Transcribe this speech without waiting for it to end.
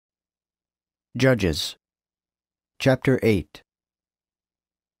Judges chapter 8.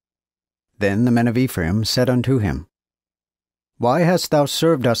 Then the men of Ephraim said unto him, Why hast thou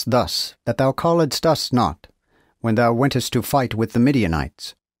served us thus, that thou calledst us not, when thou wentest to fight with the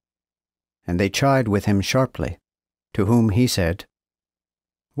Midianites? And they chid with him sharply, to whom he said,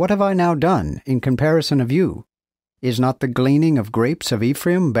 What have I now done in comparison of you? Is not the gleaning of grapes of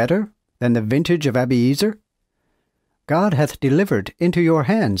Ephraim better than the vintage of Abiezer? God hath delivered into your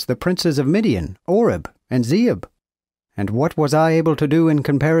hands the princes of Midian, Oreb, and Zeeb. And what was I able to do in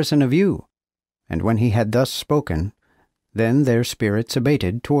comparison of you? And when he had thus spoken, then their spirits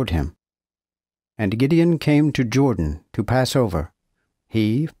abated toward him. And Gideon came to Jordan to pass over,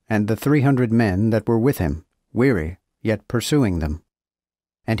 he and the 300 men that were with him, weary, yet pursuing them.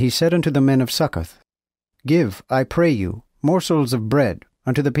 And he said unto the men of Succoth, Give, I pray you, morsels of bread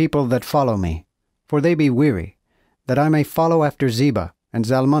unto the people that follow me, for they be weary, that I may follow after Zebah and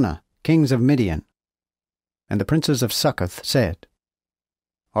Zalmunna, kings of Midian. And the princes of Succoth said,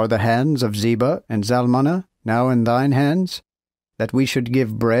 Are the hands of Zebah and Zalmunna now in thine hands, that we should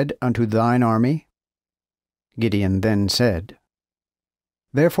give bread unto thine army? Gideon then said,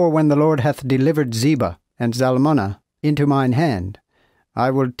 Therefore when the Lord hath delivered Zebah and Zalmunna into mine hand,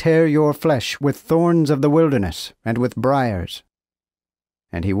 I will tear your flesh with thorns of the wilderness and with briars.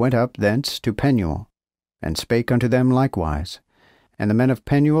 And he went up thence to Penuel, and spake unto them likewise. And the men of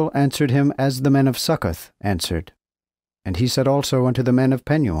Penuel answered him as the men of Succoth answered. And he said also unto the men of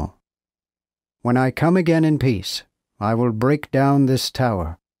Penuel, When I come again in peace, I will break down this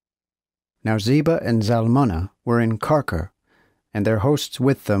tower. Now Zebah and Zalmunna were in Karkor, and their hosts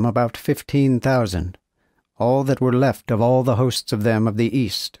with them about 15,000, all that were left of all the hosts of them of the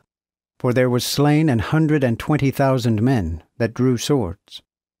east. For there was slain 120,000 men that drew swords.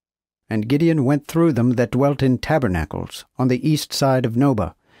 And Gideon went through them that dwelt in tabernacles on the east side of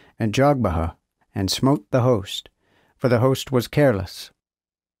Nobah and Jogbehah, and smote the host, for the host was careless.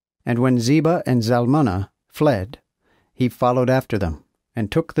 And when Zebah and Zalmunna fled, he followed after them, and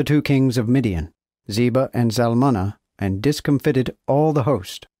took the 2 kings of Midian, Zebah and Zalmunna, and discomfited all the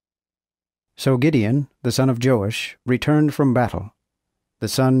host. So Gideon, the son of Joash, returned from battle, the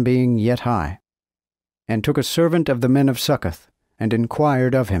sun being yet high, and took a servant of the men of Succoth, and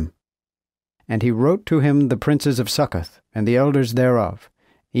inquired of him. And he wrote to him the princes of Succoth, and the elders thereof,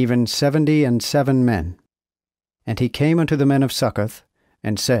 even 77 men. And he came unto the men of Succoth,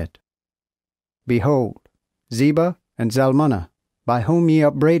 and said, Behold, Zebah and Zalmunna, by whom ye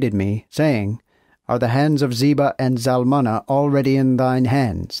upbraided me, saying, Are the hands of Zebah and Zalmunna already in thine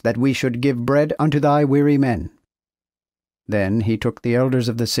hands, that we should give bread unto thy weary men? Then he took the elders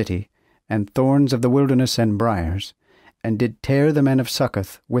of the city, and thorns of the wilderness and briars, and did tear the men of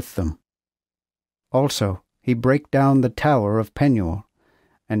Succoth with them. Also he brake down the tower of Penuel,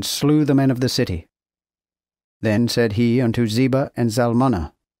 and slew the men of the city. Then said he unto Zebah and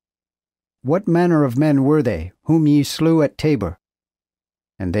Zalmunna, What manner of men were they, whom ye slew at Tabor?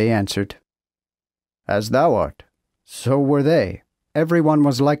 And they answered, As thou art, so were they. Every one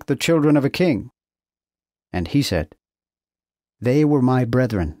was like the children of a king. And he said, They were my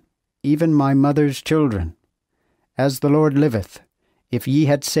brethren, even my mother's children. As the Lord liveth, if ye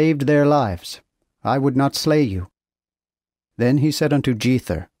had saved their lives, I would not slay you. Then he said unto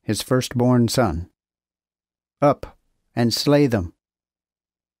Jether, his firstborn son, Up, and slay them.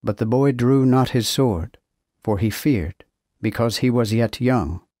 But the boy drew not his sword, for he feared, because he was yet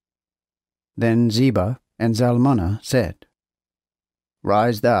young. Then Zebah and Zalmunna said,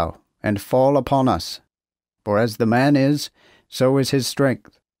 Rise thou, and fall upon us, for as the man is, so is his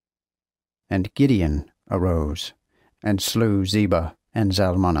strength. And Gideon arose, and slew Zebah and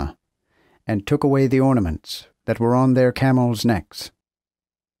Zalmunna, and took away the ornaments that were on their camels' necks.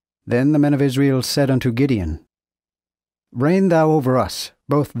 Then the men of Israel said unto Gideon, Reign thou over us,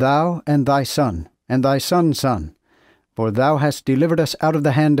 both thou and thy son, and thy son's son, for thou hast delivered us out of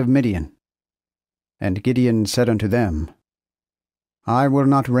the hand of Midian. And Gideon said unto them, I will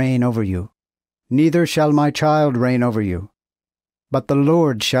not reign over you, neither shall my child reign over you, but the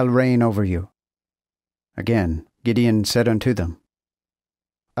Lord shall reign over you. Again Gideon said unto them,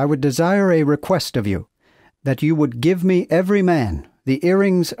 I would desire a request of you, that you would give me every man the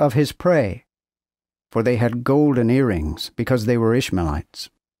earrings of his prey. For they had golden earrings, because they were Ishmaelites.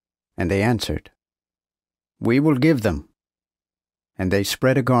 And they answered, We will give them. And they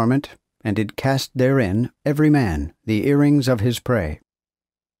spread a garment, and did cast therein every man the earrings of his prey.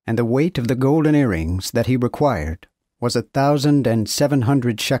 And the weight of the golden earrings that he required was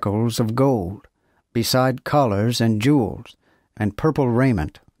 1,700 shekels of gold, beside collars and jewels, and purple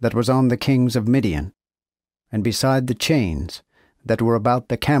raiment that was on the kings of Midian, and beside the chains that were about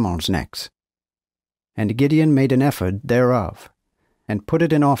the camels' necks, And Gideon made an ephod thereof, and put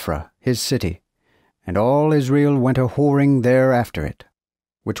it in Ophrah his city, and all Israel went a whoring there after it,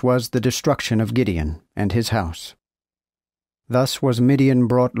 which was the destruction of Gideon and his house. Thus was Midian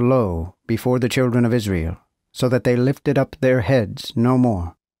brought low before the children of Israel, so that they lifted up their heads no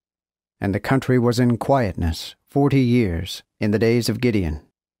more. And the country was in quietness 40 years in the days of Gideon.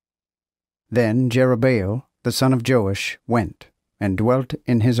 Then Jerubbaal the son of Joash went, and dwelt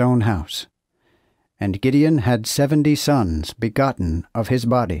in his own house. And Gideon had 70 sons begotten of his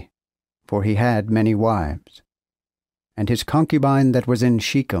body, for he had many wives. And his concubine that was in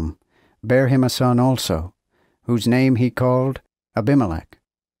Shechem bare him a son also, whose name he called Abimelech.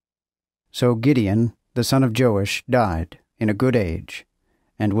 So Gideon the son of Joash died in a good age,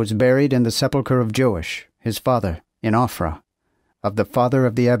 and was buried in the sepulchre of Joash his father in Ophrah, of the father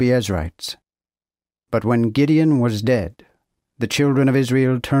of the Abiezrites. But when Gideon was dead, the children of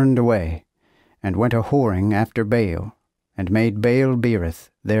Israel turned away, and went a whoring after Baal, and made Baal-berith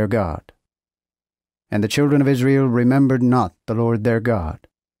their god. And the children of Israel remembered not the Lord their God,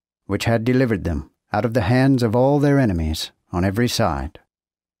 which had delivered them out of the hands of all their enemies on every side.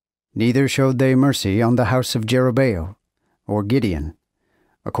 Neither showed they mercy on the house of Jerubbaal, or Gideon,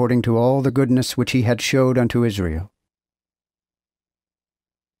 according to all the goodness which he had showed unto Israel,